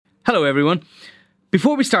Hello everyone.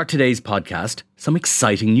 Before we start today's podcast, some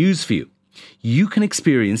exciting news for you. You can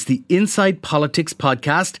experience the Inside Politics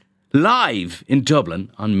podcast live in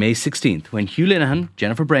Dublin on May 16th when Hugh Linehan,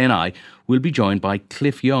 Jennifer Bray and I will be joined by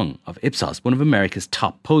Cliff Young of Ipsos, one of America's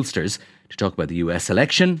top pollsters, to talk about the US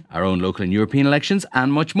election, our own local and European elections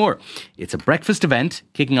and much more. It's a breakfast event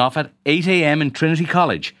kicking off at 8 a.m. in Trinity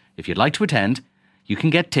College. If you'd like to attend, you can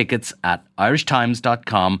get tickets at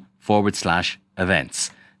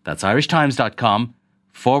irishtimes.com/events. That's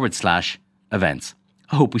irishtimes.com/events.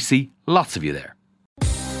 I hope we see lots of you there.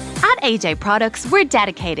 At AJ Products, we're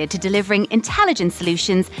dedicated to delivering intelligent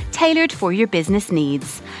solutions tailored for your business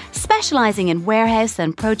needs. Specialising in warehouse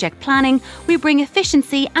and project planning, we bring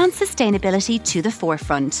efficiency and sustainability to the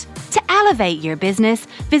forefront. To elevate your business,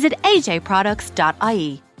 visit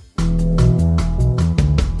ajproducts.ie.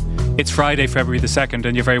 It's Friday, February the 2nd,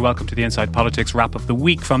 and you're very welcome to the Inside Politics wrap of the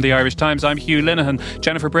week from the Irish Times. I'm Hugh Linehan.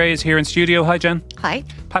 Jennifer Bray is here in studio. Hi, Jen. Hi.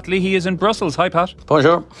 Pat Leahy is in Brussels. Hi, Pat.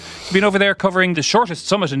 Bonjour. You've been over there covering the shortest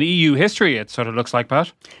summit in EU history, it sort of looks like,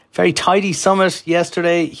 Pat. Very tidy summit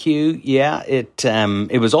yesterday, Hugh. Yeah, it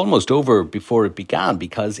was almost over before it began,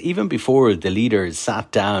 because even before the leaders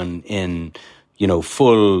sat down in,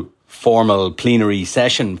 full formal plenary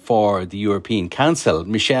session for the European Council,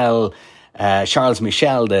 Charles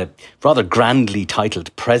Michel, the rather grandly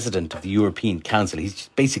titled President of the European Council, he's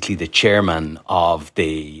basically the chairman of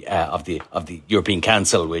the European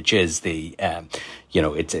Council, which is it's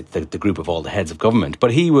the group of all the heads of government.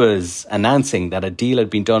 But he was announcing that a deal had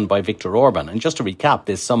been done by Viktor Orbán. And just to recap,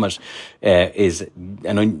 this summit is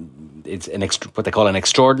what they call an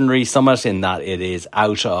extraordinary summit, in that it is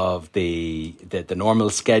out of the normal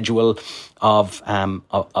schedule of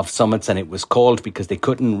summits, and it was called because they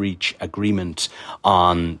couldn't reach agreement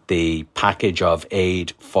on the package of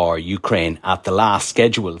aid for Ukraine at the last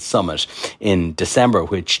scheduled summit in December,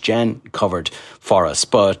 which Jen covered for us.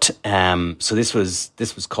 But so this was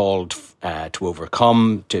called to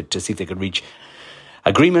overcome, to see if they could reach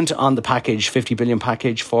agreement on the package, 50 billion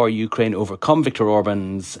package for Ukraine, overcome Viktor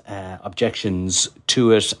Orbán's objections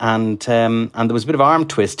to it. And there was a bit of arm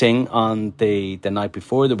twisting on the night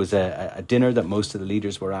before. There was a dinner that most of the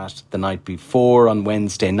leaders were at the night before. On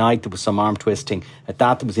Wednesday night, there was some arm twisting. At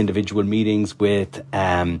that, there was individual meetings with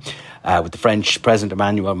the French President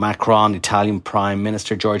Emmanuel Macron, Italian Prime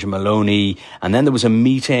Minister Giorgia Meloni. And then there was a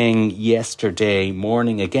meeting yesterday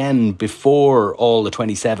morning again before all the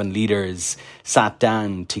 27 leaders sat down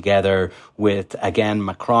together with, again,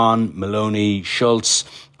 Macron, Meloni, Schulz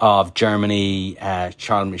of Germany,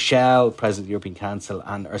 Charles Michel, President of the European Council,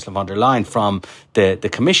 and Ursula von der Leyen from the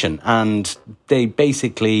Commission. And they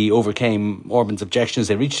basically overcame Orbán's objections.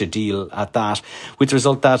 They reached a deal at that, with the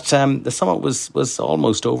result that the summit was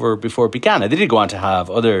almost over before it began. They did go on to have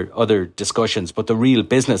other discussions, but the real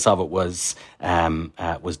business of it was done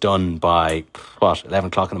by, 11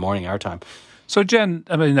 o'clock in the morning, our time. So, Jen,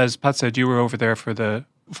 I mean, as Pat said, you were over there for the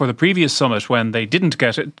previous summit when they didn't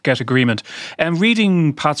get agreement. And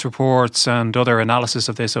reading Pat's reports and other analysis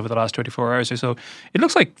of this over the last 24 hours or so, it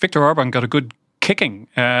looks like Viktor Orbán got a good kicking.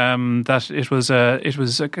 That it was a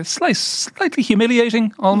slightly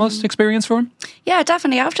humiliating almost experience for him. Yeah,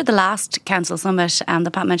 definitely. After the last council summit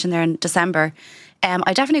that Pat mentioned there in December,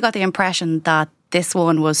 I definitely got the impression that this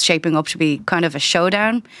one was shaping up to be kind of a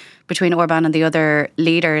showdown between Orbán and the other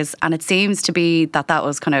leaders, and it seems to be that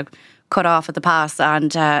was kind of cut off at the pass,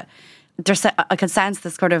 and I can sense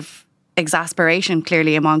this sort of exasperation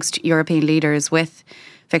clearly amongst European leaders with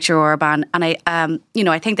Viktor Orbán, and I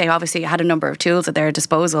think they obviously had a number of tools at their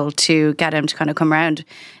disposal to get him to kind of come around.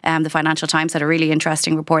 The Financial Times had a really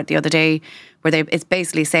interesting report the other day where it's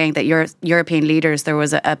basically saying that European leaders, there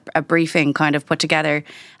was a briefing kind of put together,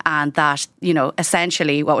 and that,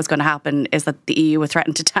 essentially what was going to happen is that the EU would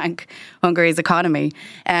threaten to tank Hungary's economy.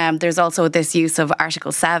 There's also this use of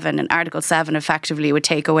Article 7, and Article 7 effectively would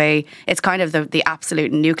take away, it's kind of the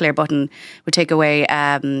absolute nuclear button, would take away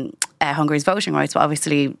Hungary's voting rights. But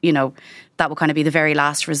obviously, that would kind of be the very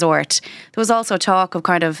last resort. There was also talk of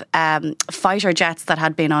kind of fighter jets that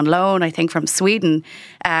had been on loan, I think, from Sweden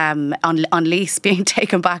on lease being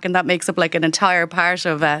taken back, and that makes up like an entire part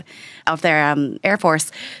of their air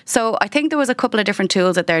force. So I think there was a couple of different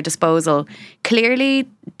tools at their disposal. Clearly,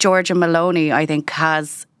 Giorgia Meloni, I think,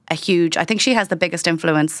 has I think she has the biggest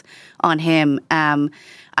influence on him and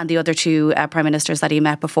the other two prime ministers that he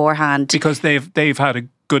met beforehand. Because they've had a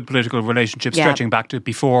good political relationship stretching back to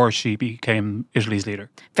before she became Italy's leader.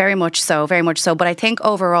 Very much so. But I think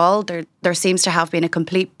overall there seems to have been a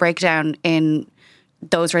complete breakdown in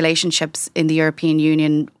those relationships in the European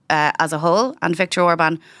Union as a whole and Viktor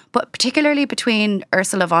Orbán, but particularly between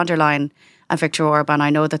Ursula von der Leyen and Viktor Orbán.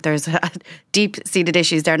 I know that there's deep-seated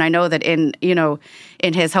issues there, and I know that in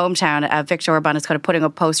his hometown, Viktor Orbán is kind of putting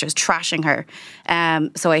up posters trashing her.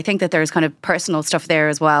 So I think that there's kind of personal stuff there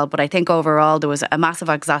as well. But I think overall there was a massive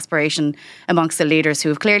exasperation amongst the leaders who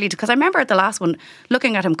have clearly, because I remember at the last one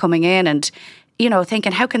looking at him coming in and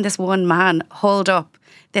thinking, how can this one man hold up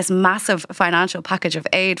this massive financial package of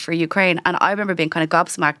aid for Ukraine? And I remember being kind of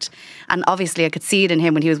gobsmacked. And obviously I could see it in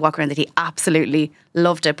him when he was walking around that he absolutely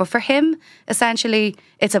loved it. But for him, essentially,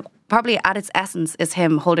 it's probably at its essence is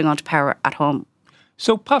him holding on to power at home.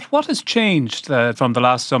 So, Pat, what has changed from the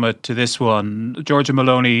last summit to this one? Giorgia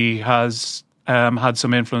Meloni has had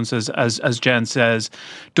some influences, as Jen says.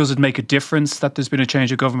 Does it make a difference that there's been a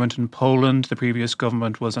change of government in Poland? The previous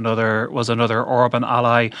government was another Orbán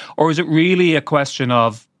ally, or is it really a question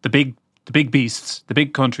of the big beasts, the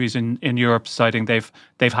big countries in Europe deciding they've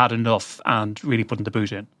had enough and really putting the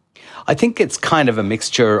boot in? I think it's kind of a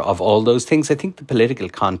mixture of all those things. I think the political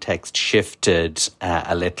context shifted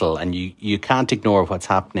a little, and you can't ignore what's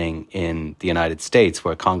happening in the United States,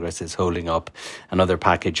 where Congress is holding up another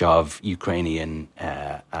package of Ukrainian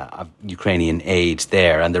aid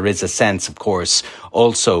there. And there is a sense, of course,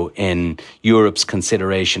 also in Europe's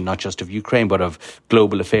consideration, not just of Ukraine, but of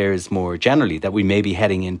global affairs more generally, that we may be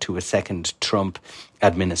heading into a second Trump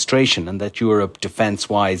administration, and that Europe,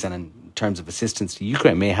 defence-wise and in terms of assistance to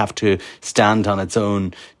Ukraine, may have to stand on its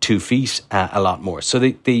own 2 feet a lot more. So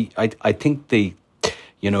I think the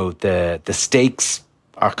stakes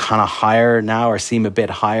are kind of higher now, or seem a bit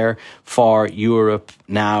higher for Europe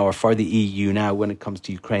now, or for the EU now, when it comes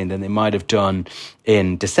to Ukraine, than they might have done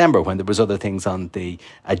in December, when there was other things on the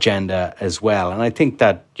agenda as well. And I think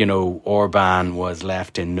that, Orbán was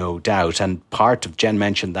left in no doubt. And part of, Jen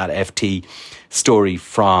mentioned that FT story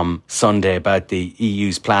from Sunday about the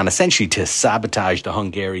EU's plan essentially to sabotage the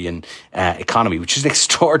Hungarian economy, which is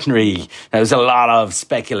extraordinary. There was a lot of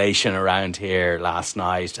speculation around here last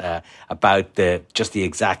night about the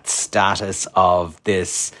exact status of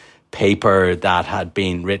this paper that had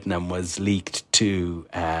been written and was leaked to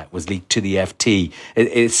the FT.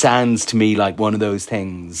 It sounds to me like one of those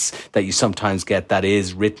things that you sometimes get that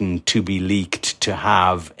is written to be leaked to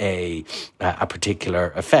have a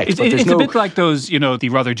particular effect. It's a bit like those, the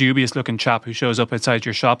rather dubious looking chap who shows up outside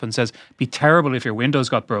your shop and says, "Be terrible if your windows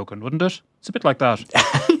got broken," wouldn't it? It's a bit like that.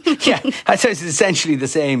 Yeah, I suppose it's essentially the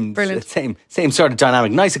same sort of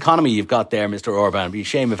dynamic. Nice economy you've got there, Mr. Orbán. It'd be a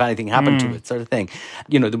shame if anything happened to it, sort of thing.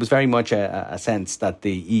 There was very much a sense that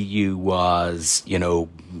the EU was,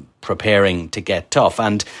 preparing to get tough.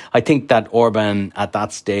 And I think that Orbán at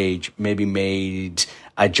that stage maybe made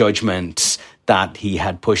a judgment that he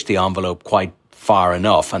had pushed the envelope quite far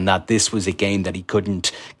enough, and that this was a game that he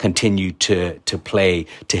couldn't continue to play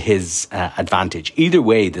to his advantage. Either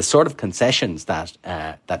way, the sort of concessions that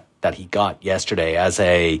he got yesterday as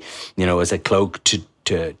a cloak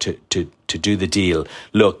to do the deal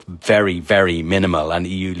look very, very minimal, and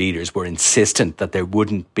EU leaders were insistent that there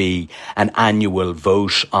wouldn't be an annual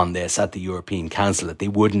vote on this at the European Council, that they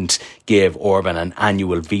wouldn't give Orbán an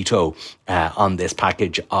annual veto on this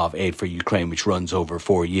package of aid for Ukraine, which runs over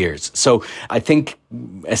 4 years. So I think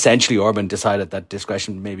essentially Orbán decided that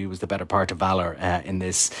discretion maybe was the better part of valour in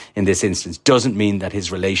this instance. Doesn't mean that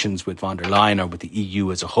his relations with von der Leyen or with the EU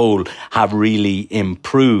as a whole have really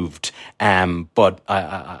improved, but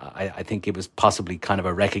I think it was possibly kind of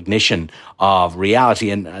a recognition of reality,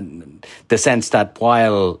 and the sense that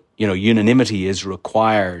while unanimity is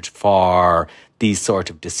required for these sort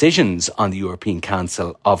of decisions on the European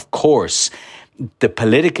Council, of course, the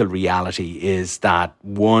political reality is that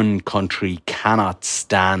one country cannot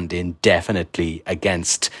stand indefinitely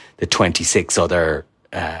against the 26 other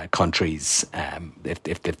countries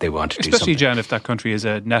if they want to do something. Especially, Jan, if that country is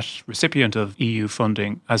a net recipient of EU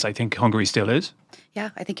funding, as I think Hungary still is. Yeah,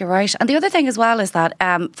 I think you're right. And the other thing as well is that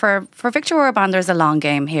for Viktor Orbán, there's a long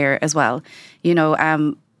game here as well.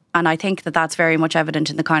 And I think that that's very much evident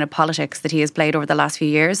in the kind of politics that he has played over the last few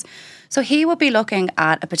years. So he would be looking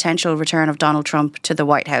at a potential return of Donald Trump to the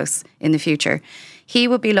White House in the future. He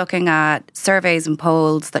would be looking at surveys and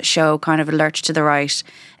polls that show kind of a lurch to the right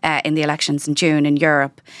in the elections in June in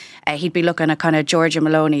Europe. He'd be looking at kind of Giorgia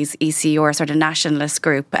Meloni's ECR sort of nationalist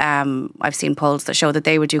group. I've seen polls that show that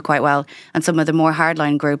they would do quite well, and some of the more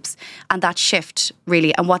hardline groups. And that shift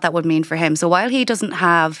really, and what that would mean for him. So while he doesn't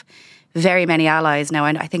have very many allies now,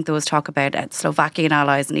 and I think there was talk about Slovakian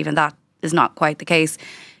allies, and even that is not quite the case.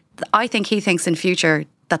 I think he thinks in future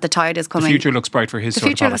that the tide is coming. The future looks bright for his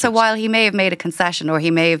sort of politics. So while he may have made a concession, or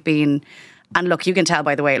he may have been, and look, you can tell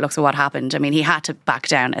by the way it looks at what happened. I mean, he had to back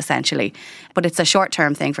down essentially, but it's a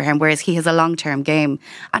short-term thing for him, whereas he has a long-term game.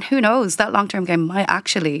 And who knows, that long-term game might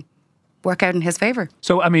actually work out in his favour.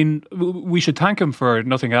 So, I mean, we should thank him for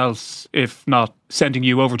nothing else, if not sending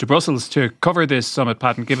you over to Brussels to cover this summit,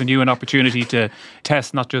 Pat, and giving you an opportunity to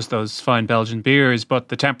test not just those fine Belgian beers, but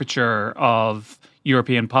the temperature of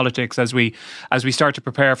European politics as we start to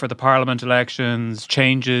prepare for the Parliament elections,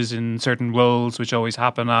 changes in certain roles which always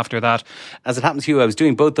happen after that. As it happens to you, I was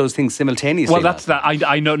doing both those things simultaneously. Well, that's that.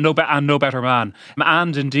 I know no better man.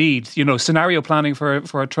 And indeed, scenario planning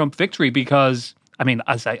for a Trump victory, because I mean,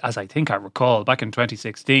 as I think I recall, back in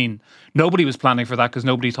 2016, nobody was planning for that because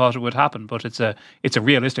nobody thought it would happen. But it's a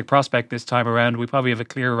realistic prospect this time around. We probably have a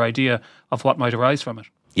clearer idea of what might arise from it.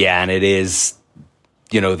 Yeah, and it is,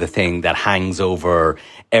 the thing that hangs over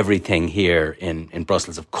everything here in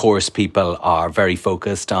Brussels. Of course, people are very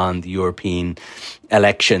focused on the European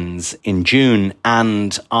elections in June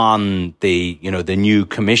and on the new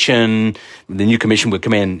commission. The new commission will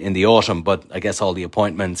come in the autumn, but I guess all the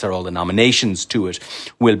appointments or all the nominations to it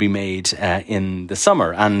will be made in the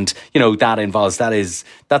summer. And,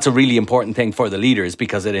 that's a really important thing for the leaders,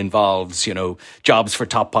 because it involves, jobs for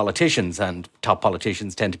top politicians, and top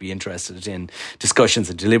politicians tend to be interested in discussions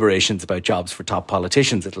and deliberations about jobs for top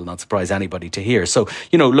politicians. It'll not surprise anybody to hear. So,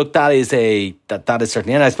 look, that is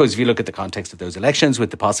certainly, and I suppose if you look at the context of those elections,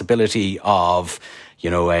 with the possibility of,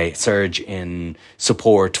 a surge in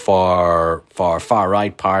support for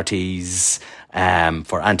far-right parties,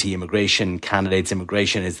 for anti-immigration candidates.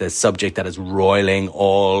 Immigration is the subject that is roiling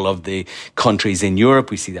all of the countries in Europe.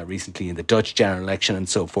 We see that recently in the Dutch general election and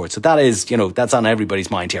so forth. So that is, that's on everybody's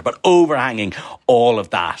mind here. But overhanging all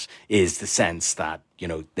of that is the sense that,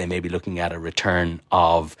 they may be looking at a return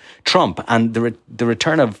of Trump. And the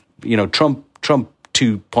return of, Trump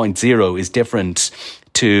 2.0 is different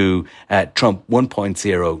to Trump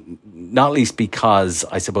 1.0, not least because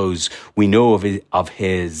I suppose we know of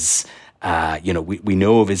his we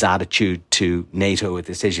know of his attitude to NATO at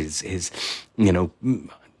this issue. His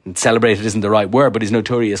celebrated isn't the right word, but his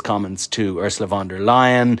notorious comments to Ursula von der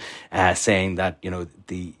Leyen, saying that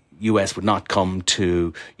the US would not come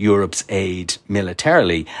to Europe's aid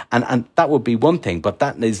militarily. And that would be one thing, but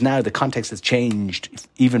that is now, the context has changed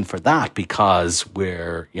even for that, because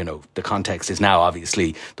the context is now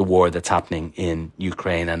obviously the war that's happening in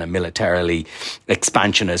Ukraine and a militarily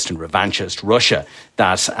expansionist and revanchist Russia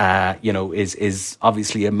that, is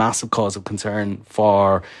obviously a massive cause of concern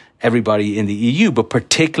for everybody in the EU, but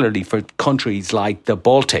particularly for countries like the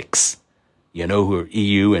Baltics, who are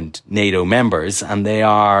EU and NATO members, and they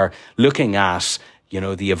are looking at,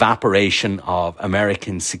 the evaporation of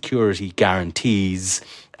American security guarantees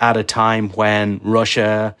at a time when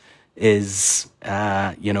Russia is,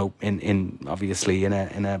 in obviously in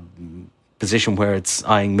a position where it's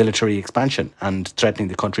eyeing military expansion and threatening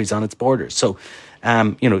the countries on its borders. So,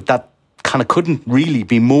 that kind of couldn't really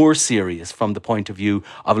be more serious from the point of view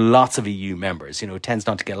of lots of EU members. It tends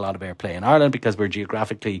not to get a lot of airplay in Ireland because we're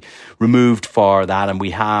geographically removed for that, and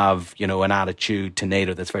we have, an attitude to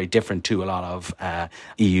NATO that's very different to a lot of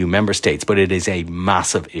EU member states. But it is a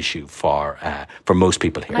massive issue for most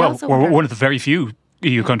people here. Well, we're one of the very few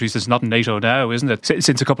EU countries that's not in NATO now, isn't it?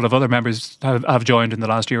 Since a couple of other members have joined in the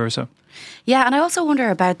last year or so. Yeah, and I also wonder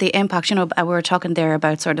about the impact. We were talking there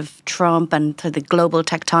about sort of Trump and the global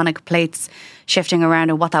tectonic plates shifting around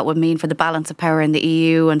and what that would mean for the balance of power in the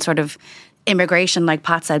EU, and sort of immigration, like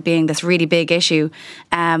Pat said, being this really big issue.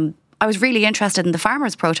 I was really interested in the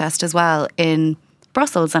farmers' protest as well in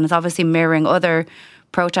Brussels, and it's obviously mirroring other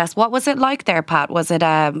protests. What was it like there, Pat? Was it,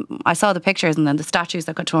 I saw the pictures and then the statues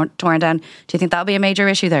that got torn down. Do you think that would be a major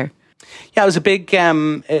issue there? Yeah,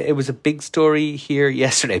 it was a big story here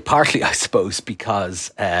yesterday, partly, I suppose,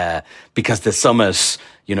 because the summit,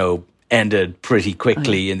 ended pretty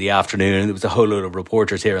quickly in the afternoon, and there was a whole load of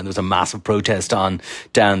reporters here, and there was a massive protest on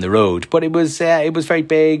down the road. But it was very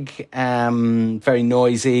big, very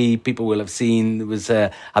noisy. People will have seen there was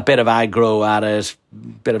a bit of aggro at it,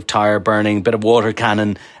 bit of tire burning, bit of water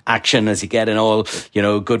cannon action, as you get in all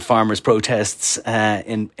good farmers' protests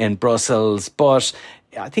in Brussels. But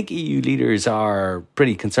I think EU leaders are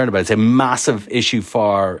pretty concerned about it. It's a massive issue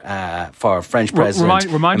for French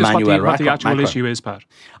President Remind Emmanuel us what the actual Macron. issue is, Pat.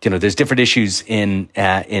 There's different issues in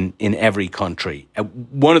every country.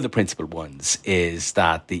 One of the principal ones is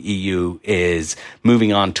that the EU is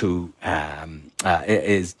moving on to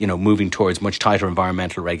moving towards much tighter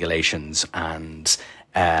environmental regulations, and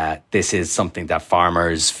this is something that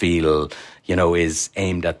farmers feel is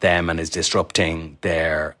aimed at them and is disrupting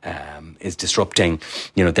their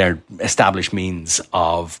established means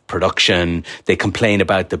of production. They complain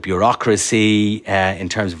about the bureaucracy in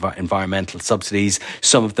terms of environmental subsidies.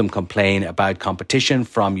 Some of them complain about competition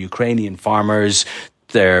from Ukrainian farmers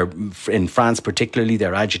in France particularly,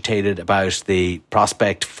 they're agitated about the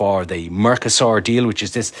prospect for the Mercosur deal, which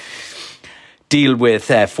is this deal with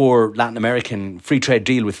four Latin American free trade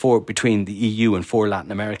deal between the EU and four Latin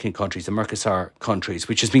American countries, the Mercosur countries,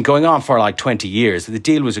 which has been going on for like 20 years. The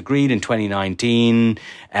deal was agreed in 2019.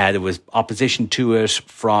 There was opposition to it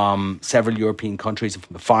from several European countries,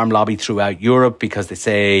 from the farm lobby throughout Europe, because they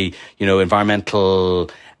say, environmental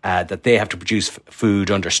that they have to produce food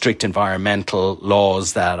under strict environmental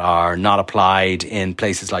laws that are not applied in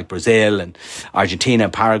places like Brazil and Argentina,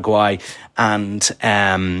 Paraguay, and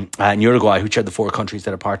Uruguay, which are the four countries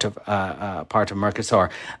that are part of Mercosur.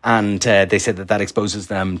 And they said that exposes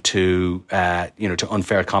them to to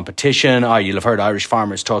unfair competition. You'll have heard Irish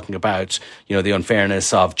farmers talking about the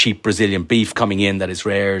unfairness of cheap Brazilian beef coming in that is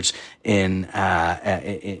reared that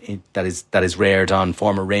is reared on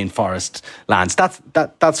former rainforest lands.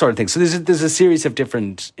 That sort of thing. So there's a series of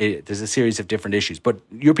different issues. But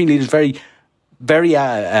European leaders very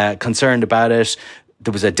concerned about it.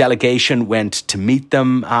 There was a delegation went to meet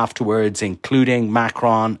them afterwards, including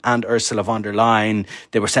Macron and Ursula von der Leyen.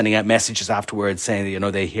 They were sending out messages afterwards saying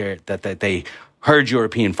that, they hear that they heard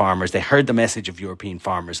European farmers, they heard the message of European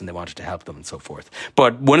farmers, and they wanted to help them and so forth.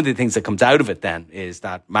 But one of the things that comes out of it then is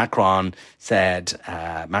that Macron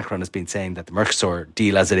has been saying that the Mercosur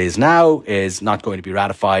deal as it is now is not going to be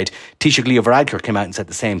ratified. Taoiseach Leo Varadkar came out and said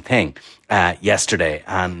the same thing yesterday.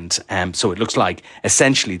 And so it looks like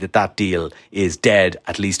essentially that deal is dead,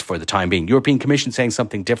 at least for the time being. European Commission saying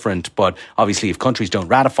something different, but obviously if countries don't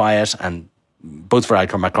ratify it, and both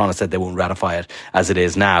Varadkar and Macron have said they won't ratify it as it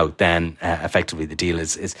is now, then effectively the deal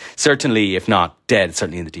is certainly, if not dead,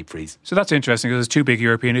 certainly in the deep freeze. So that's interesting, because there's two big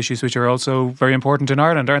European issues which are also very important in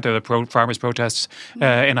Ireland, aren't there? The farmers' protests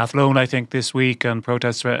in Athlone, I think, this week, and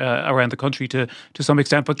protests around the country to some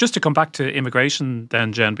extent. But just to come back to immigration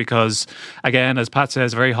then, Jen, because again, as Pat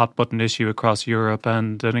says, a very hot button issue across Europe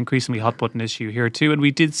and an increasingly hot button issue here too. And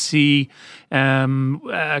we did see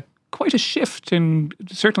quite a shift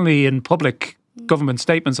certainly in public government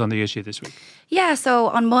statements on the issue this week. Yeah, so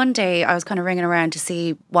on Monday I was kind of ringing around to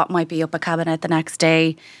see what might be up at Cabinet the next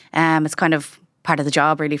day. It's kind of part of the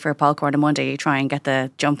job really for Paul Court on Monday, try and get the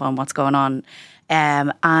jump on what's going on.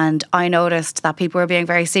 And I noticed that people were being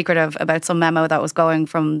very secretive about some memo that was going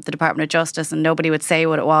from the Department of Justice, and nobody would say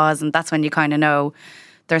what it was, and that's when you kind of know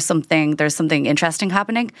there's something interesting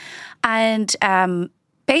happening. And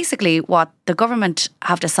basically what the government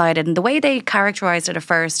have decided, and the way they characterised it at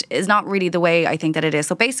first is not really the way I think that it is.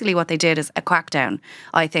 So basically what they did is a crackdown,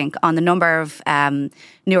 I think, on the number of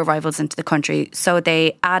new arrivals into the country. So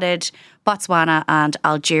they added Botswana and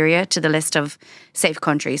Algeria to the list of safe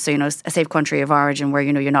countries. So, a safe country of origin where,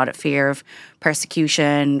 you're not at fear of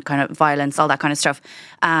persecution, kind of violence, all that kind of stuff.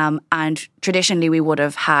 And traditionally we would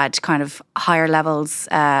have had kind of higher levels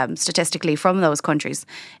statistically from those countries.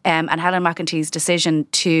 And Helen McEntee's decision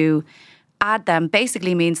to add them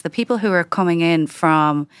basically means the people who are coming in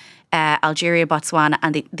from Algeria, Botswana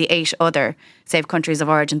and the 8 other safe countries of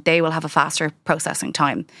origin, they will have a faster processing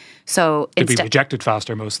time. So they'll be rejected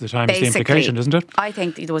faster most of the time is the implication, isn't it? I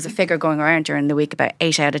think there was a figure going around during the week about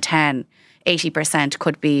 8 out of 10, 80%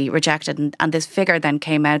 could be rejected. And this figure then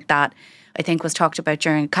came out that I think was talked about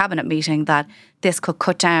during a cabinet meeting, that this could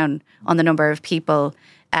cut down on the number of people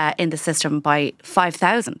in the system by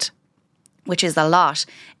 5,000. Which is a lot.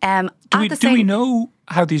 Do we know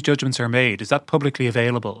how these judgments are made? Is that publicly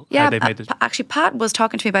available? Yeah, how they've made this? Actually, Pat was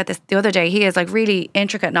talking to me about this the other day. He has really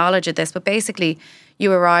intricate knowledge of this. But basically,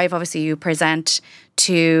 you arrive, obviously you present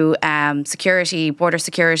to security, border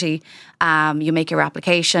security. You make your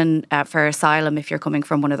application for asylum if you're coming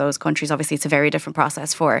from one of those countries. Obviously, it's a very different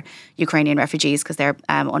process for Ukrainian refugees because they're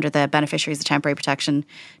under the Beneficiaries of Temporary Protection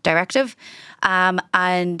Directive.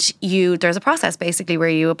 And there's a process basically where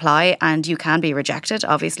you apply and you can be rejected.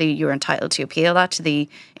 Obviously, you're entitled to appeal that to the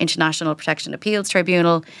International Protection Appeals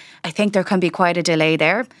Tribunal. I think there can be quite a delay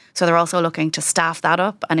there. So they're also looking to staff that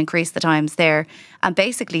up and increase the times there. And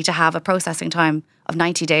basically to have a processing time of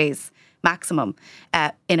 90 days maximum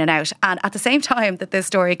in and out. And at the same time that this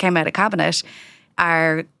story came out of Cabinet,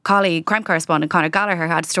 our colleague, crime correspondent Conor Gallagher,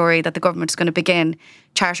 had a story that the government is going to begin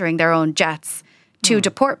chartering their own jets to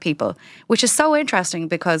deport people, which is so interesting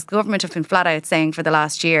because the government have been flat out saying for the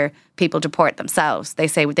last year people deport themselves. They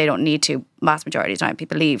say they don't need to. Vast majority of the time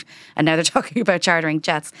people leave. And now they're talking about chartering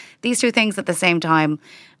jets. These two things at the same time.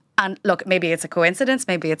 And look, maybe it's a coincidence,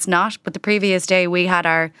 maybe it's not. But the previous day we had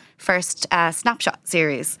our first snapshot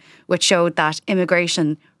series, which showed that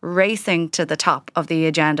immigration racing to the top of the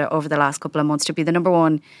agenda over the last couple of months to be the number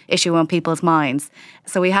one issue on people's minds.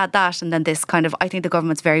 So we had that, and then this kind of, I think the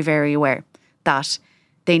government's very, very aware that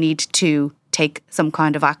they need to take some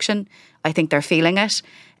kind of action. I think they're feeling it,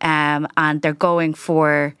 and they're going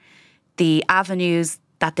for the avenues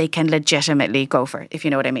that they can legitimately go for, if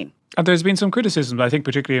you know what I mean. And there's been some criticism, I think,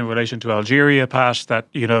 particularly in relation to Algeria, Pat, that,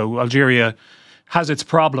 Algeria has its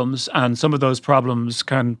problems, and some of those problems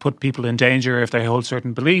can put people in danger if they hold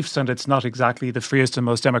certain beliefs, and it's not exactly the freest and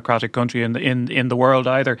most democratic country in the world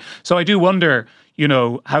either. So I do wonder,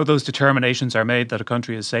 how those determinations are made that a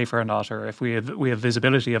country is safe or not, or if we have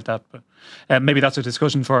visibility of that. But maybe that's a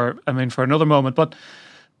discussion for another moment. But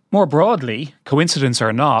more broadly, coincidence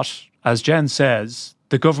or not, as Jen says,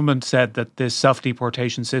 the government said that this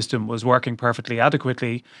self-deportation system was working perfectly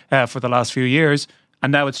adequately for the last few years,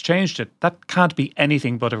 and now it's changed it. That can't be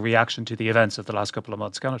anything but a reaction to the events of the last couple of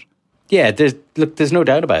months, can it? Yeah, there's no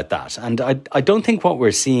doubt about that. And I don't think what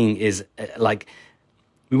we're seeing is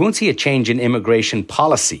we won't see a change in immigration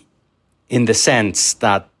policy in the sense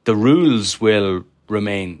that the rules will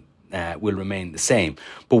remain the same.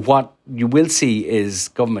 But what you will see is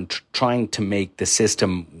government trying to make the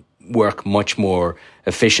system work much more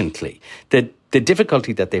efficiently. The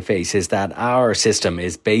difficulty that they face is that our system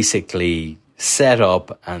is basically set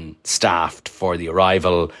up and staffed for the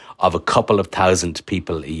arrival of a couple of thousand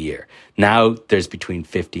people a year. Now there's between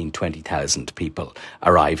 15,000, 20,000 people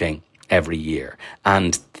arriving every year,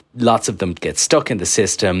 and lots of them get stuck in the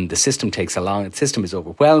system. The system is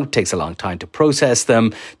overwhelmed, takes a long time to process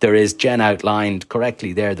them. There is, Jen outlined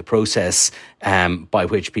correctly there, the process by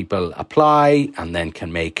which people apply and then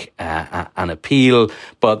can make an appeal.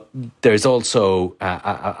 But there's also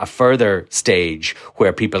a further stage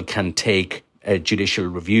where people can take judicial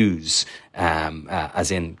reviews,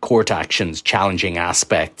 as in court actions challenging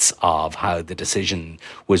aspects of how the decision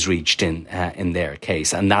was reached in their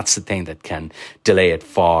case, and that's the thing that can delay it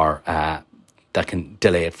for a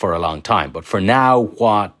long time. But for now,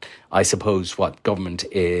 what government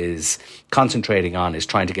is concentrating on is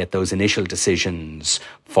trying to get those initial decisions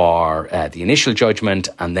for the initial judgment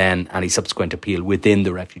and then any subsequent appeal within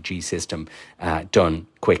the refugee system done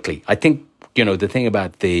quickly. I think the thing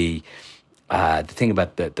about the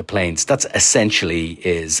planes, that's essentially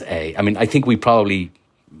I think we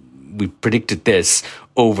predicted this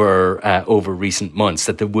over recent months,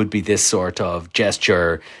 that there would be this sort of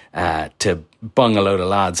gesture to bung a load of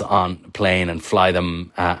lads on a plane and fly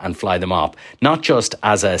them up, not just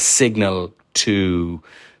as a signal to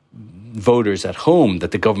voters at home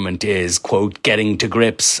that the government is, quote, getting to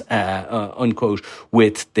grips, unquote,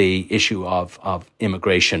 with the issue of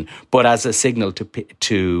immigration, but as a signal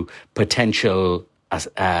to potential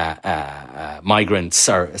migrants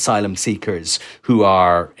or asylum seekers who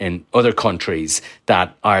are in other countries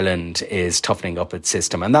that Ireland is toughening up its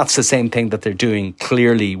system. And that's the same thing that they're doing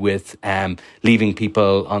clearly with leaving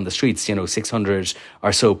people on the streets. 600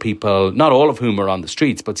 or so people, not all of whom are on the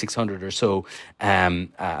streets, but 600 or so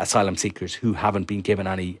asylum seekers who haven't been given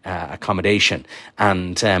any accommodation.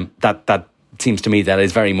 And that seems to me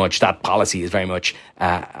that policy is very much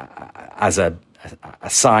as a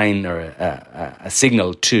sign or a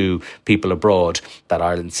signal to people abroad that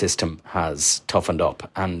Ireland's system has toughened up.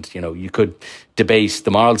 And, you could debate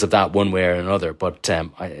the morals of that one way or another, but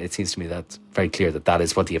it seems to me that's very clear that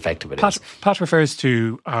is what the effect of it is. Pat refers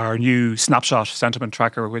to our new Snapshot sentiment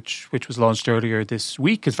tracker, which was launched earlier this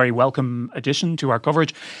week. It's a very welcome addition to our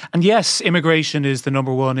coverage. And yes, immigration is the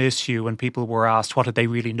number one issue when people were asked what had they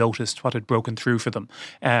really noticed, what had broken through for them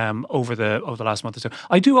over the last month or so.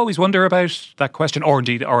 I do always wonder about that question, or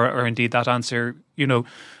indeed that answer.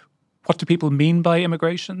 What do people mean by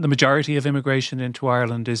immigration? The majority of immigration into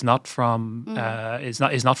Ireland is not from is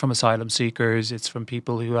not from asylum seekers. It's from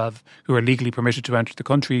people who are legally permitted to enter the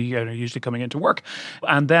country and are usually coming into work.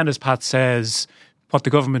 And then, as Pat says, what the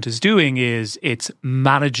government is doing is it's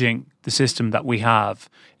managing the system that we have.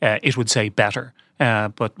 It would say better,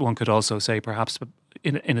 but one could also say perhaps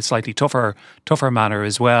in a slightly tougher manner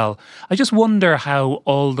as well. I just wonder how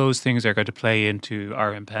all those things are going to play into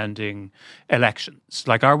our impending elections.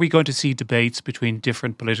 Like, are we going to see debates between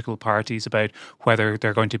different political parties about whether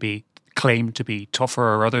they're going to be claimed to be tougher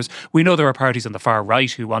or others? We know there are parties on the far right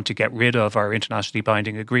who want to get rid of our internationally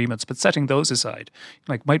binding agreements, but setting those aside,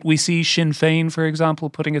 might we see Sinn Féin, for example,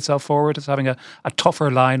 putting itself forward as having a tougher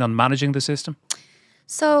line on managing the system?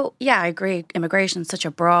 So, yeah, I agree. Immigration is such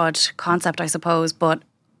a broad concept, I suppose, but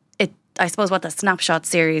I suppose what the Snapshot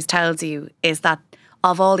series tells you is that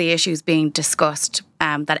of all the issues being discussed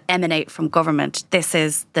that emanate from government, this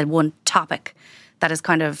is the one topic that is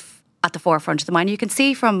kind of at the forefront of the mind. You can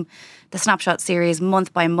see from the Snapshot series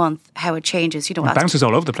month by month how it changes. It bounces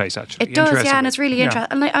all over the place, actually. It does, yeah, and it's really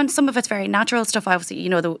interesting. And some of it's very natural stuff. Obviously,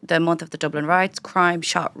 the month of the Dublin riots, crime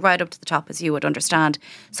shot right up to the top, as you would understand.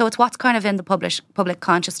 So it's what's kind of in the public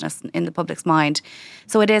consciousness, in the public's mind.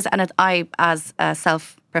 So it is, and I, as a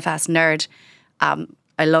self-professed nerd,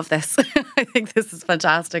 I love this. I think this is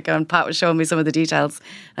fantastic. And Pat was showing me some of the details.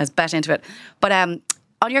 I was bet into it. But on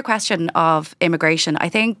your question of immigration, I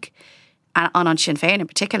think, and on Sinn Féin in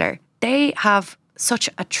particular, they have such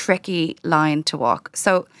a tricky line to walk.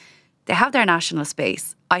 So they have their national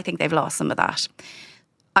space. I think they've lost some of that.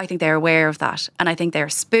 I think they're aware of that. And I think they're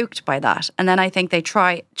spooked by that. And then I think they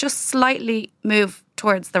try just slightly move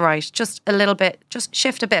towards the right, just a little bit, just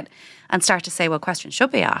shift a bit and start to say, well, questions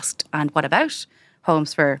should be asked. And what about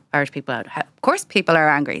homes for Irish people out? Of course people are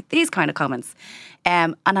angry. These kind of comments.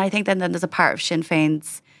 And I think then there's a part of Sinn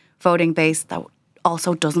Féin's voting base that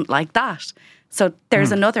also doesn't like that. So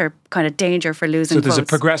there's another kind of danger for losing votes. So there's a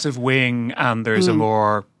progressive wing and there's a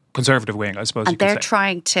more conservative wing, I suppose. And they're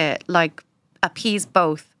trying to appease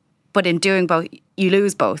both, but in doing both, you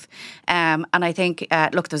lose both. And I think,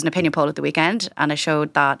 look, there was an opinion poll at the weekend, and it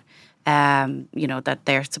showed that that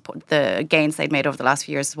their support, the gains they'd made over the last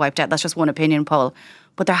few years, is wiped out. That's just one opinion poll,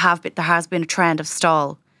 but there has been a trend of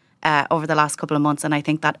stall over the last couple of months, and I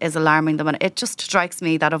think that is alarming them. And it just strikes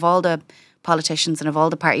me that of all the politicians and of all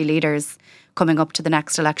the party leaders coming up to the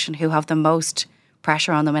next election who have the most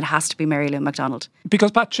pressure on them, it has to be Mary Lou McDonald.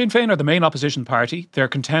 Because, Pat, Sinn Féin are the main opposition party. They're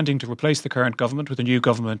contending to replace the current government with a new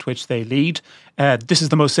government which they lead. This is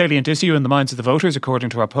the most salient issue in the minds of the voters, according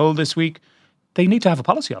to our poll this week. They need to have a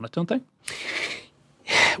policy on it, don't they?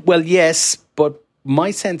 Well, yes, but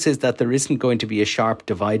my sense is that there isn't going to be a sharp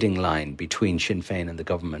dividing line between Sinn Féin and the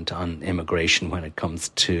government on immigration when it comes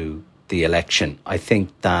to the election. I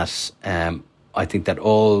think that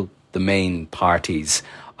all the main parties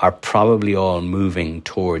are probably all moving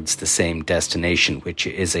towards the same destination, which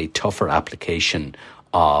is a tougher application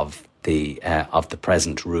of the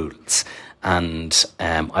present rules. And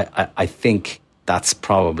I think that's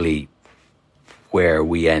probably where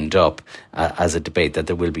we end up as a debate, that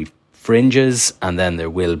there will be fringes and then there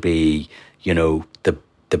will be,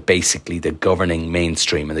 basically the governing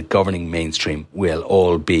mainstream, and the governing mainstream will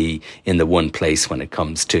all be in the one place when it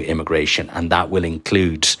comes to immigration, and that will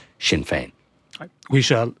include Sinn Féin. We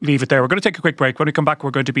shall leave it there. We're going to take a quick break. When we come back,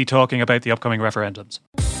 we're going to be talking about the upcoming referendums.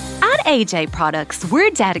 At AJ Products,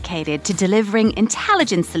 we're dedicated to delivering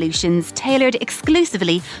intelligent solutions tailored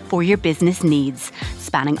exclusively for your business needs,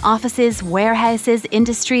 spanning offices, warehouses,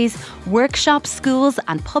 industries, workshops, schools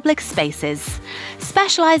and public spaces.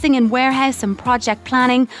 Specialising in warehouse and project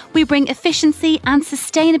planning, we bring efficiency and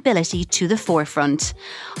sustainability to the forefront.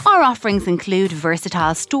 Our offerings include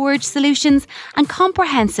versatile storage solutions and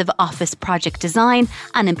comprehensive office project design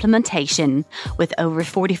and implementation. With over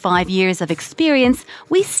 45 years of experience,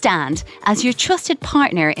 we stand as your trusted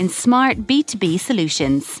partner in smart B2B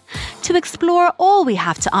solutions. To explore all we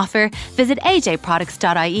have to offer, visit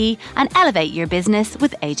ajproducts.ie and elevate your business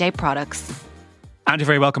with AJ Products. And you're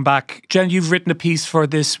very welcome back. Jen, you've written a piece for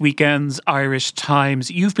this weekend's Irish Times.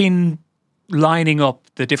 You've been lining up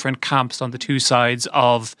the different camps on the two sides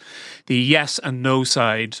of the yes and no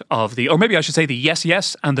side of or maybe I should say the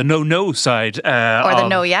yes and the no side. Or the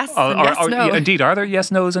no yes and yes no. Indeed, are there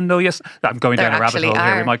yes no's and no yes? I'm going down a rabbit hole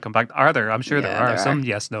here. We might come back. Are there? I'm sure there are some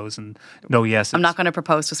yes no's and no yeses. I'm not going to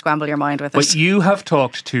propose to scramble your mind with it. But you have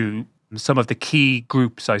talked to some of the key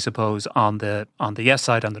groups, I suppose, on the yes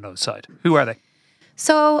side and the no side. Who are they?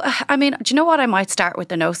 So, I mean, do you know what? I might start with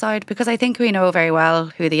the no side, because I think we know very well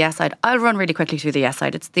who the yes side. I'll run really quickly through the yes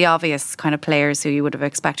side. It's the obvious kind of players who you would have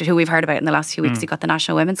expected, who we've heard about in the last few weeks. You've got the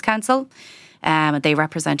National Women's Council. They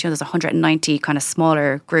represent, there's 190 kind of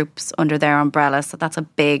smaller groups under their umbrella. So that's a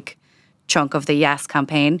big chunk of the yes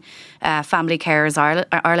campaign. Family Carers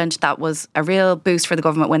Ireland, that was a real boost for the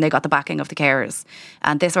government when they got the backing of the carers.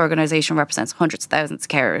 And this organisation represents hundreds of thousands of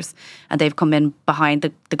carers, and they've come in behind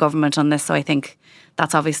the government on this. So I think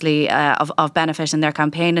that's obviously of benefit in their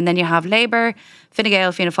campaign. And then you have Labour, Fine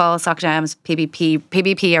Gael, Fianna Fáil, Soc Dems, PBP.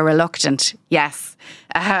 PBP are reluctant, yes.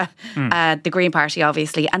 The Green Party,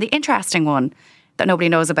 obviously. And the interesting one that nobody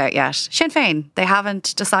knows about yet, Sinn Féin. They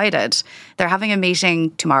haven't decided. They're having a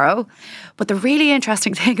meeting tomorrow. But the really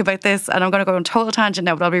interesting thing about this, and I'm going to go on a total tangent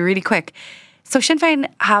now, but I'll be really quick. So Sinn Féin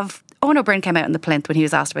have... Owen O'Brien came out in the plinth when he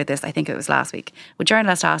was asked about this. I think it was last week. A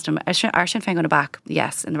journalist asked him, are Sinn Féin going to back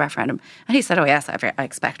yes in the referendum? And he said, oh yes, I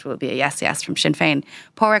expect it will be a yes from Sinn Féin.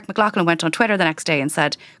 Pádraig McLaughlin went on Twitter the next day and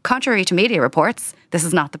said, contrary to media reports, this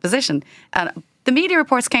is not the position. And the media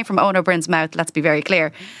reports came from Eoin O'Brien's mouth, let's be very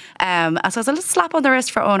clear. So it was a little slap on the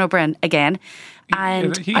wrist for Eoin O'Brien again.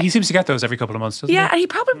 And he seems to get those every couple of months, doesn't he? Yeah, and he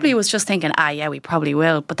probably was just thinking, yeah, we probably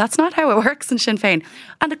will. But that's not how it works in Sinn Féin.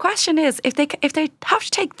 And the question is, if they have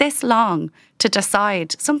to take this long to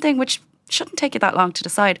decide something which shouldn't take you that long to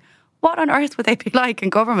decide, what on earth would they be like in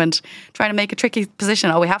government trying to make a tricky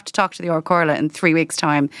position? We have to talk to the Ard Comhairle in 3 weeks'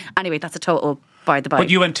 time. Anyway, that's a total by the by. But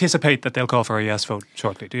you anticipate that they'll call for a yes vote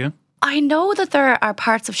shortly, do you? I know that there are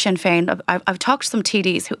parts of Sinn Féin, I've talked to some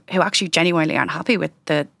TDs who actually genuinely aren't happy with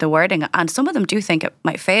the wording, and some of them do think it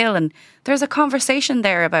might fail, and there's a conversation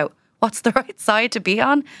there about what's the right side to be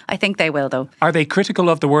on. I think they will, though. Are they critical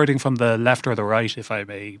of the wording from the left or the right, if I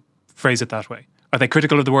may phrase it that way? Are they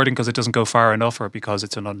critical of the wording because it doesn't go far enough or because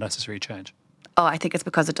it's an unnecessary change? Oh, I think it's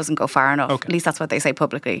because it doesn't go far enough. Okay. At least that's what they say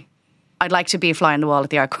publicly. I'd like to be a fly on the wall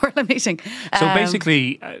at the Ard Comhairle meeting. So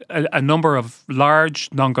basically, a number of large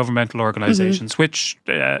non-governmental organisations, which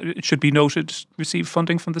it should be noted, receive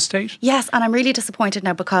funding from the state? Yes, and I'm really disappointed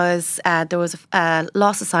now because there was a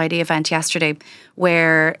Law Society event yesterday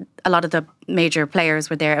where a lot of the major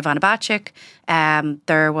players were there. Ivana Bacik,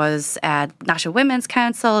 there was National Women's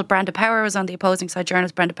Council, Brenda Power was on the opposing side,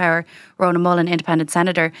 journalist Brenda Power, Rona Mullen, independent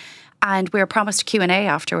senator, and we were promised a Q&A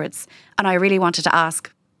afterwards. And I really wanted to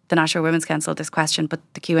ask the National Women's Council this question, but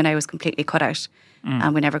the Q&A was completely cut out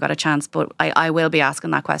and we never got a chance. But I will be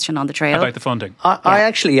asking that question on the trail. About the funding? I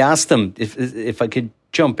actually asked them, if I could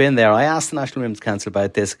jump in there, I asked the National Women's Council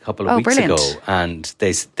about this a couple of weeks ago, and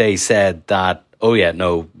they said that,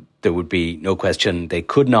 there would be no question, they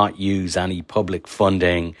could not use any public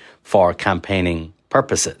funding for campaigning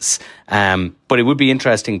purposes. But it would be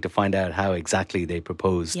interesting to find out how exactly they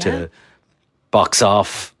propose to box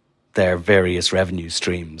off their various revenue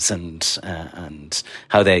streams and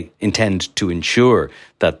how they intend to ensure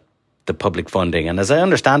that the public funding, and as I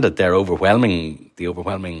understand it, the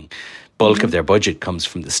overwhelming bulk of their budget comes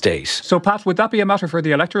from the state. So, Pat, would that be a matter for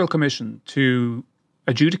the Electoral Commission to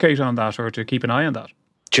adjudicate on that or to keep an eye on that?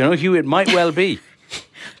 Do you know, Hugh, it might well be.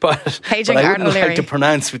 But I wouldn't like to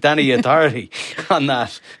pronounce with any authority on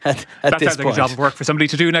that at this point. That sounds like a job of work for somebody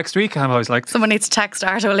to do next week. I'm always like... Someone needs to text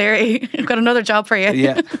Art O'Leary. I've got another job for you.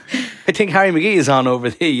 Yeah. I think Harry McGee is on over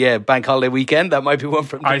the bank holiday weekend. That might be one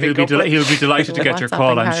for him to he'll be delighted to get your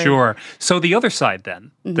call, I'm sure. So the other side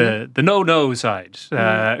then, the no side,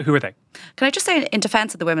 who are they? Can I just say in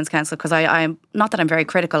defence of the Women's Council, because I'm not that I'm very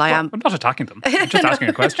critical, I'm not attacking them, I'm just asking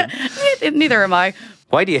a question. Neither am I.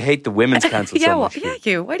 Why do you hate the Women's Council so much?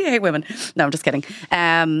 Why do you hate women? No, I'm just kidding.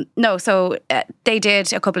 They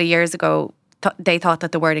did a couple of years ago, they thought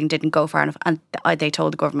that the wording didn't go far enough, and they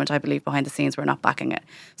told the government, I believe, behind the scenes, we're not backing it.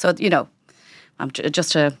 So, I'm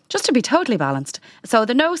just to be totally balanced. So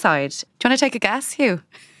the no side, do you want to take a guess, Hugh?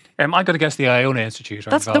 I'm going to guess the Iona Institute.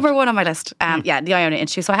 That's number one on my list. Yeah, the Iona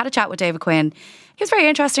Institute. So I had a chat with David Quinn. He was very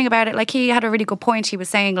interesting about it. Like, he had a really good point. He was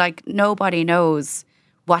saying, like, nobody knows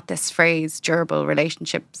what this phrase gerbil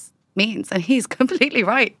relationships means, and he's completely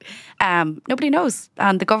right. Nobody knows,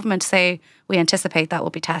 and the government say we anticipate that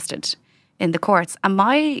will be tested in the courts. And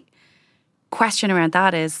my question around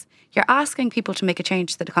that is, you're asking people to make a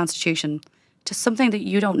change to the Constitution to something that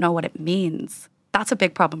you don't know what it means. That's a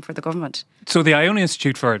big problem for the government. So the Iona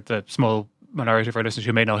Institute, for the small minority of our listeners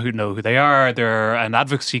who may not know who they are, they're an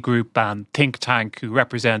advocacy group and think tank who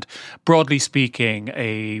represent, broadly speaking,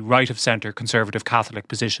 a right-of-centre conservative Catholic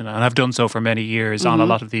position, and have done so for many years on a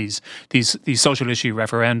lot of these social issue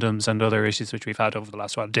referendums and other issues which we've had over the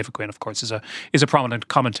last while. David Quinn, of course, is a prominent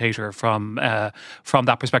commentator from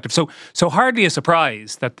that perspective. So hardly a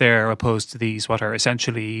surprise that they're opposed to these, what are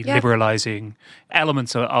essentially liberalising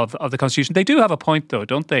elements of the Constitution. They do have a point, though,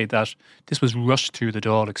 don't they, that this was rushed through the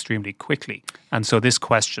Dáil extremely quickly. And so this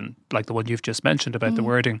question, like the one you've just mentioned about the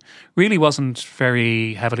wording, really wasn't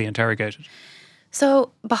very heavily interrogated.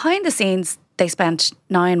 So behind the scenes, they spent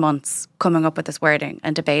 9 months coming up with this wording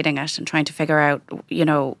and debating it and trying to figure out,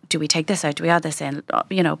 do we take this out? Do we add this in?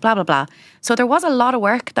 Blah, blah, blah. So there was a lot of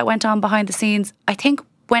work that went on behind the scenes. I think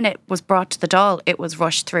when it was brought to the Dáil, it was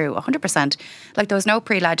rushed through 100%. Like, there was no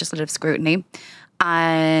pre-legislative scrutiny.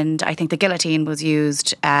 And I think the guillotine was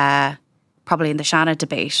used probably in the Shanna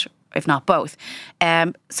debate, if not both.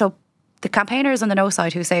 So the campaigners on the no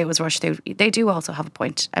side who say it was rushed through, they do also have a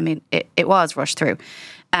point. I mean, it was rushed through.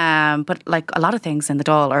 But like a lot of things in the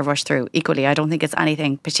Dáil are rushed through equally. I don't think it's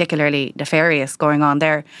anything particularly nefarious going on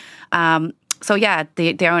there. So yeah,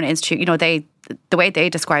 the Iona Institute, the way they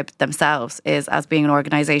describe themselves is as being an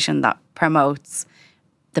organisation that promotes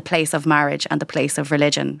the place of marriage and the place of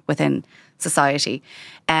religion within society.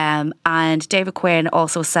 And David Quinn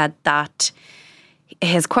also said that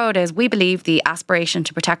His quote is, "We believe the aspiration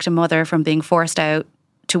to protect a mother from being forced out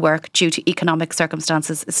to work due to economic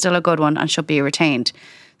circumstances is still a good one and should be retained."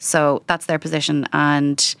 So that's their position.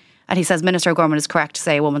 And he says Minister O'Gorman is correct to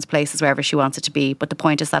say a woman's place is wherever she wants it to be. But the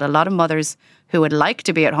point is that a lot of mothers who would like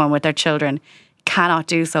to be at home with their children cannot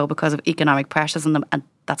do so because of economic pressures on them. And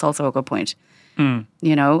that's also a good point.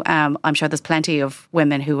 You know, I'm sure there's plenty of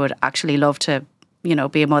women who would actually love to, you know,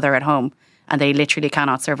 be a mother at home, and they literally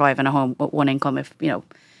cannot survive in a home with one income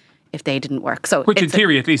if they didn't work. So, which in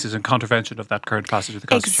theory at least is in contravention of that current passage of the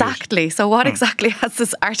Constitution. Exactly. So what exactly has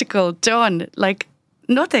this article done? Like,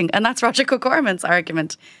 nothing. And that's Roger O'Gorman's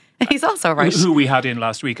argument. He's also right. Who we had in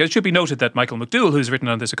last week. It should be noted that Michael McDowell, who's written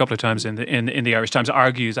on this a couple of times in the Irish Times,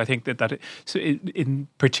 argues, I think, that in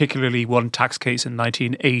particularly one tax case in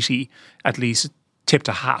 1980, at least tipped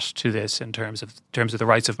a hat to this in terms of the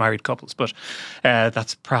rights of married couples. But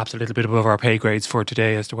that's perhaps a little bit above our pay grades for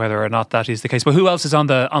today as to whether or not that is the case. But who else is on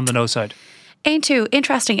the no side? Aintu,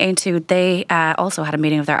 interesting Aintu, they also had a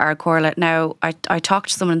meeting of their Ard Corla. Now, I talked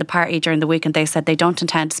to someone in the party during the week and they said they don't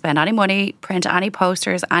intend to spend any money, print any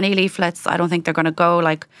posters, any leaflets. I don't think they're going to go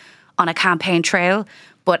like on a campaign trail.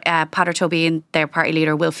 But Peadar Tóibín, their party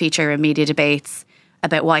leader, will feature in media debates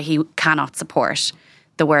about why he cannot support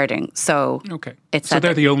the wording. So,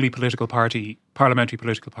 they're the only parliamentary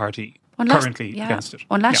political party currently against it.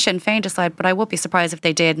 Unless Sinn Féin decide, but I would be surprised if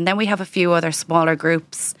they did. And then we have a few other smaller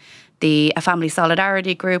groups. The Family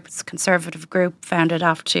Solidarity Group, it's a conservative group founded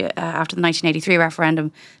after the 1983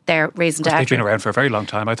 referendum. They're raising They've been around for a very long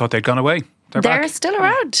time. I thought they'd gone away. They're back. Still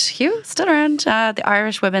around, Hugh, still around. The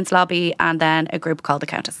Irish Women's Lobby, and then a group called the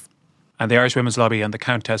Countess. And the Irish Women's Lobby and the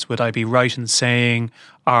Countess, would I be right in saying,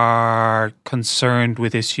 are concerned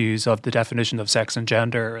with issues of the definition of sex and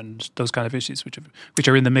gender and those kind of issues which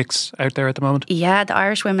are in the mix out there at the moment? Yeah, the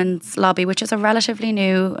Irish Women's Lobby, which is a relatively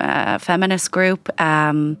new feminist group,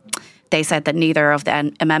 they said that neither of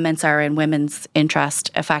the amendments are in women's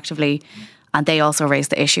interest effectively. And they also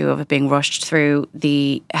raised the issue of it being rushed through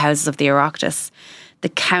the Houses of the Oireachtas. The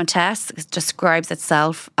Countess describes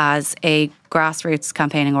itself as a grassroots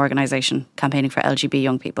campaigning organisation, campaigning for LGBT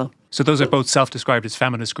young people. So those are both self-described as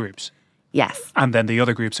feminist groups? Yes. And then the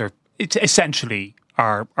other groups are essentially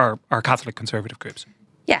are Catholic conservative groups?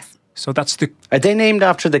 Yes. So that's the... Are they named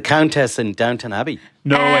after the Countess in Downton Abbey?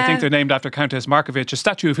 No, I think they're named after Countess Markievicz, a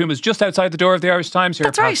statue of whom is just outside the door of the Irish Times here,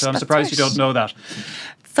 that's Pat. Right, so I'm surprised you don't know that.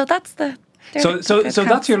 So that's the... So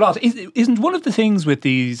that's your lot. Isn't one of the things with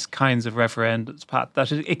these kinds of referendums, Pat,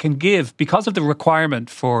 that it can give, because of the requirement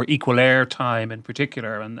for equal air time in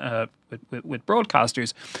particular, and with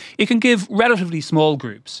broadcasters, it can give relatively small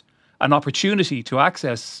groups an opportunity to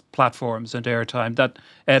access platforms and airtime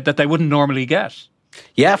that they wouldn't normally get.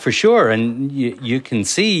 Yeah, for sure. And you can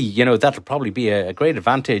see, that'll probably be a great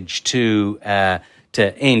advantage to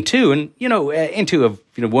Aintu. And, Aintu of,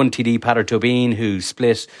 one TD, Peadar Tóibín, who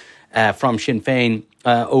split from Sinn Féin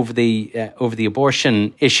over the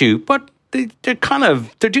abortion issue, but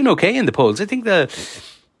they're doing okay in the polls. I think I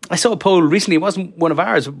saw a poll recently. It wasn't one of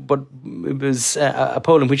ours, but it was a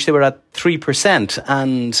poll in which they were at 3%,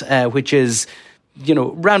 and which is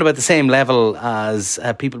round about the same level as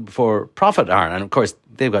People Before Profit are. And of course,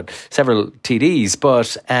 they've got several TDs,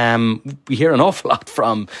 but we hear an awful lot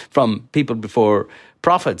from People Before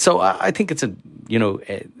Profit. So I think it's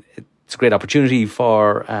it's a great opportunity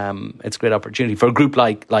for a group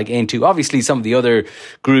like Aintu. Obviously, some of the other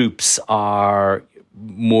groups are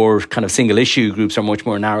more kind of single issue groups, are much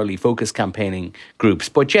more narrowly focused campaigning groups.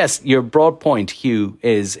 But yes, your broad point, Hugh,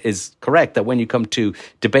 is correct, that when you come to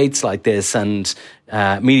debates like this and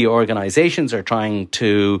media organisations are trying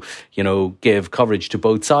to give coverage to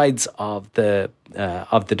both sides of the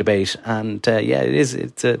debate, and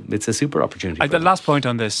it's a super opportunity. The last point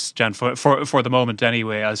on this, Jen, for the moment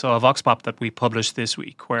anyway, I saw a Vox Pop that we published this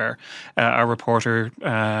week where our reporter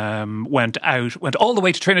went all the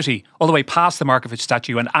way to Trinity, all the way past the Markievicz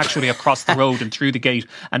statue and actually across the road and through the gate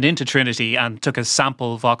and into Trinity, and took a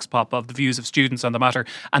sample Vox Pop of the views of students on the matter,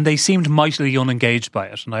 and they seemed mightily unengaged by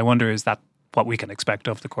it. And I wonder, is that what we can expect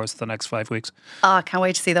over the course of the next 5 weeks? Oh, I can't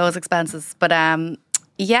wait to see those expenses. But do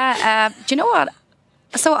you know what?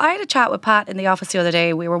 So I had a chat with Pat in the office the other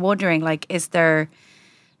day. We were wondering, is there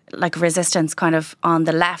resistance kind of on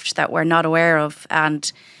the left that we're not aware of?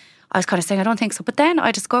 And I was kind of saying, I don't think so. But then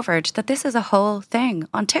I discovered that this is a whole thing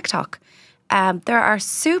on TikTok. There are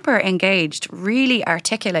super engaged, really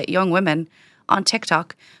articulate young women on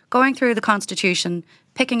TikTok going through the Constitution,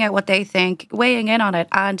 picking out what they think, weighing in on it.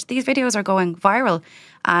 And these videos are going viral.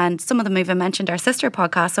 And some of them even mentioned our sister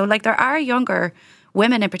podcast. So there are younger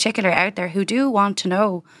women in particular out there who do want to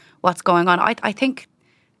know what's going on. I think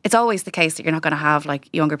it's always the case that you're not going to have like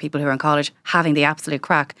younger people who are in college having the absolute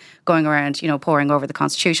crack going around, poring over the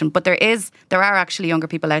Constitution. But there are actually younger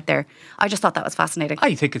people out there. I just thought that was fascinating.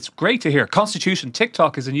 I think it's great to hear. Constitution,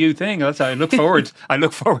 TikTok is a new thing. I look forward. I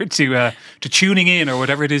look forward to tuning in or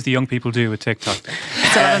whatever it is the young people do with TikTok.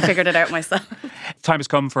 So I haven't figured it out myself. Time has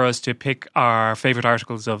come for us to pick our favourite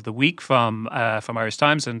articles of the week from Irish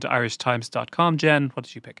Times and irishtimes.com. Jen, what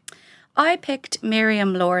did you pick? I picked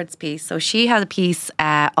Miriam Lord's piece. So she had a piece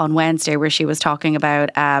on Wednesday where she was talking about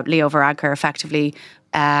Leo Varadkar effectively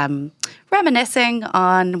reminiscing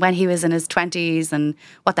on when he was in his 20s and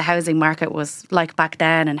what the housing market was like back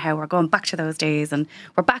then and how we're going back to those days. And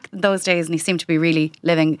we're back in those days and he seemed to be really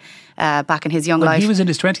living back in his young life. He was in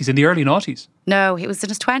his 20s, in the early noughties. No, he was in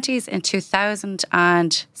his 20s in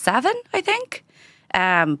 2007, I think.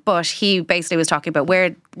 But he basically was talking about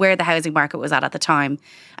where the housing market was at the time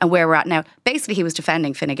and where we're at now. Basically, he was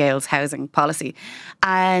defending Fine Gael's housing policy.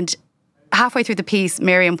 And halfway through the piece,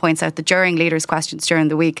 Miriam points out that during leaders' questions during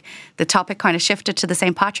the week, the topic kind of shifted to the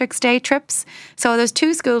St. Patrick's Day trips. So there's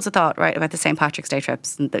two schools of thought, right, about the St. Patrick's Day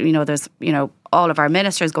trips. And, there's, all of our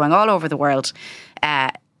ministers going all over the world,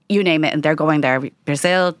 you name it, and they're going there.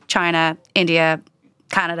 Brazil, China, India,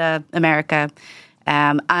 Canada, America.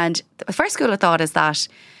 And the first school of thought is that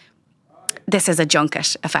this is a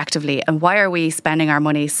junket, effectively. And why are we spending our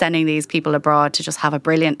money sending these people abroad to just have a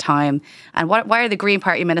brilliant time? And why are the Green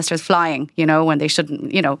Party ministers flying, when they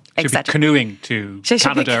shouldn't, Should be canoeing to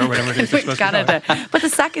Canada or whatever it is. Canada. But the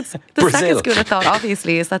second school of thought,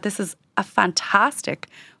 obviously, is that this is a fantastic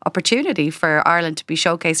opportunity for Ireland to be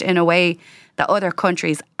showcased in a way that other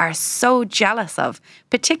countries are so jealous of,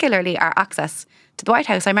 particularly our access to the White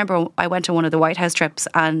House. I remember I went to one of the White House trips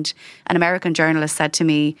and an American journalist said to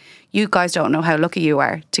me, you guys don't know how lucky you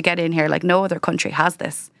are to get in here. Like no other country has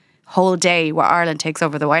this whole day where Ireland takes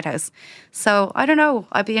over the White House. So I don't know.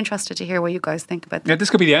 I'd be interested to hear what you guys think about that. Yeah, this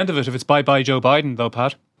could be the end of it if it's bye-bye Joe Biden though,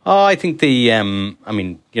 Pat. Oh, I think we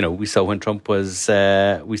saw when Trump was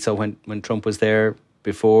when Trump was there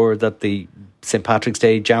before that the St. Patrick's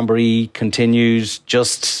Day Jamboree continued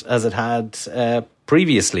just as it had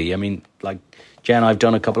previously. I mean, like Jen, I've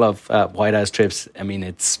done a couple of White House trips. I mean,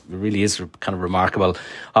 it really is a kind of remarkable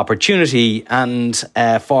opportunity, and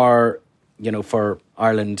for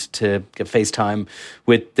Ireland to get FaceTime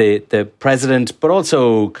with the president, but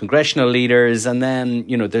also congressional leaders, and then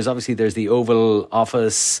there's the Oval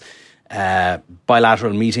Office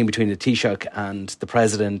bilateral meeting between the Taoiseach and the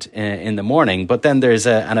president in the morning. But then there's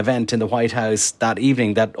an event in the White House that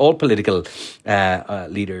evening that all political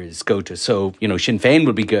leaders go to. So Sinn Féin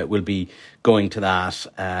will be going to that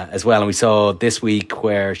as well. And we saw this week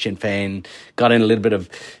where Sinn Féin got in a little bit of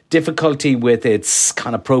difficulty with its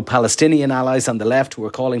kind of pro-Palestinian allies on the left who were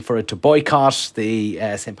calling for it to boycott the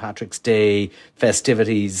St. Patrick's Day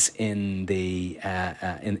festivities in the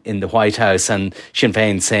White House, and Sinn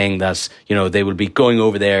Féin saying that they will be going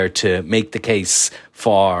over there to make the case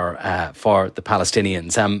for the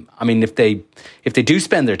Palestinians. I mean, if they do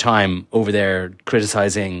spend their time over there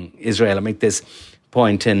criticising Israel, I make this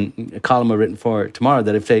point in a column I've written for tomorrow,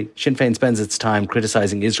 that if Sinn Féin spends its time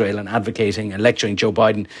criticising Israel and advocating and lecturing Joe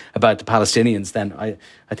Biden about the Palestinians, then I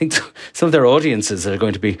think some of their audiences are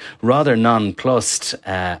going to be rather nonplussed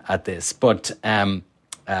at this. But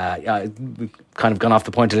we've kind of gone off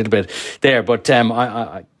the point a little bit there. But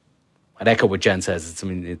I'd echo what Jen says.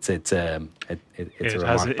 It's a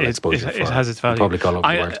remarkable exposure for its value. Public all over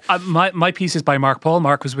the world. My piece is by Mark Paul.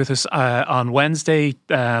 Mark was with us on Wednesday,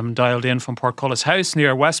 dialed in from Portcullis House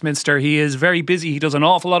near Westminster. He is very busy. He does an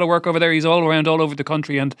awful lot of work over there. He's all over the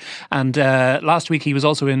country. And last week he was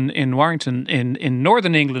also in Warrington in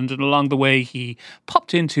northern England. And along the way he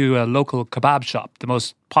popped into a local kebab shop, the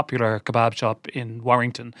most popular kebab shop in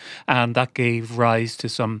Warrington, and that gave rise to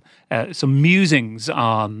some musings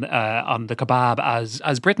on the kebab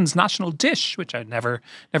as Britain's national dish, which I never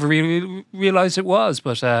really realised it was.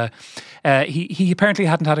 But he apparently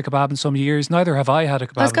hadn't had a kebab in some years. Neither have I had a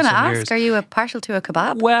kebab. I was going to ask, years. Are you partial to a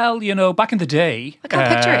kebab? Well, back in the day, I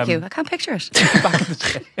can't picture it, Hugh. I can't picture it. Back in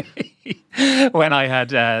the day, when I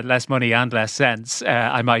had less money and less sense,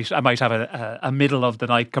 I might have a middle of the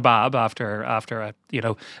night kebab after a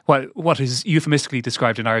what is euphemistically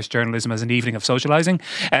described in Irish journalism as an evening of socialising,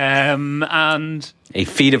 and a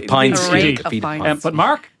feed of pints. But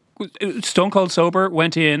Mark, stone cold sober,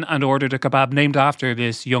 went in and ordered a kebab named after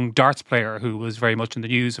this young darts player who was very much in the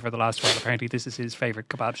news for the last while. Apparently, this is his favourite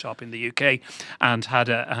kebab shop in the UK, and had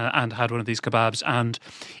one of these kebabs. And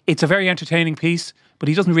it's a very entertaining piece, but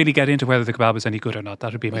he doesn't really get into whether the kebab is any good or not.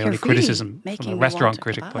 That would be my only criticism from a restaurant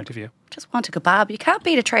critic point of view. Just want a kebab. You can't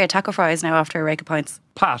beat a tray of taco fries now after a rake of pints.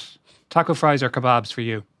 Pat, taco fries or kebabs for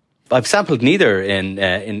you? I've sampled neither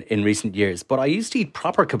in recent years, but I used to eat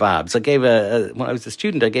proper kebabs. I gave when I was a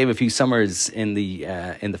student, I gave a few summers in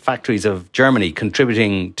the factories of Germany,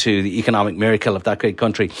 contributing to the economic miracle of that great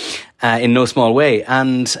country in no small way.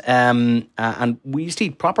 And we used to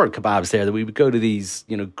eat proper kebabs there. That we would go to these,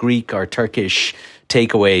 Greek or Turkish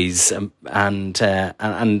takeaways and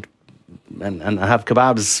have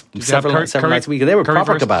kebabs several nights a week. They were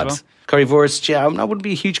proper kebabs. Well? Currywurst, yeah. I wouldn't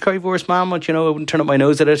be a huge currywurst man, but I wouldn't turn up my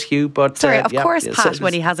nose at it, Hugh. But sorry, of course, Pat,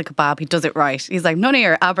 when he has a kebab, he does it right. He's like, none of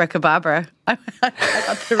your abracadabra. I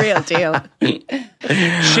got the real deal.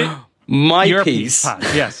 My piece, Pat.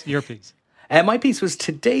 Yes, your piece. My piece was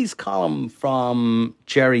today's column from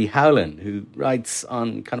Jerry Howland, who writes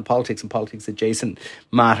on kind of politics and politics adjacent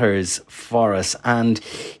matters for us. And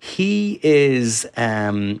he is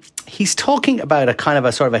he's talking about a kind of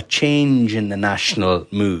a sort of a change in the national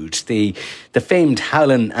mood. The famed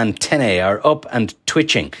Howland antennae are up and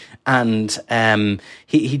twitching. And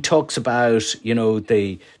he talks about,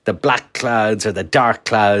 the black clouds or the dark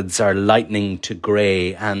clouds are lightening to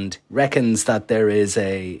grey, and reckons that there is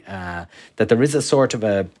a sort of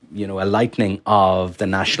a lightening of the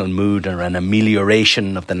national mood, or an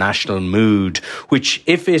amelioration of the national mood, which,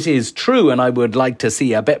 if it is true, and I would like to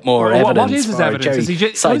see a bit more evidence. What is his evidence?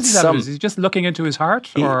 Is he just looking into his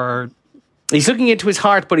heart, or? He's looking into his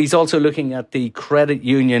heart, but he's also looking at the credit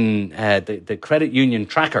union, the credit union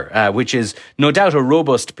tracker, which is no doubt a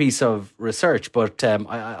robust piece of research. But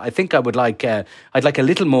I think I'd like a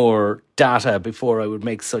little more data before I would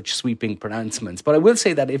make such sweeping pronouncements. But I will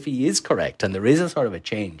say that if he is correct, and there is a sort of a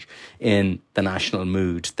change in the national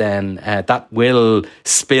mood, then that will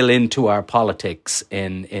spill into our politics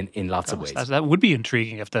in lots of ways. That would be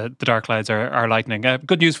intriguing if the dark clouds are lightening.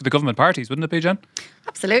 Good news for the government parties, wouldn't it be, Jen?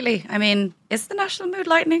 Absolutely. I mean, is the national mood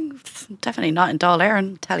lightening? It's definitely not in Dáil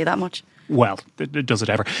Éireann, I'll tell you that much. Well, does it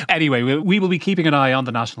ever? Anyway, we will be keeping an eye on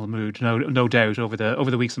the national mood, no doubt, over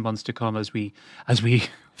the weeks and months to come as we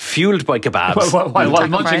fueled by kebabs while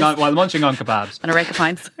munching on kebabs and a rake of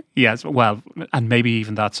pints. Yes, well, and maybe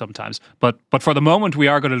even that sometimes. But for the moment, we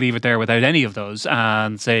are going to leave it there without any of those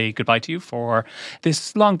and say goodbye to you for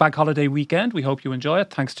this long bank holiday weekend. We hope you enjoy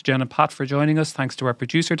it. Thanks to Jen and Pat for joining us. Thanks to our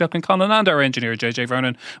producer Declan Conlon and our engineer JJ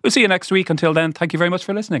Vernon. We'll see you next week. Until then, thank you very much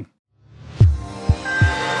for listening.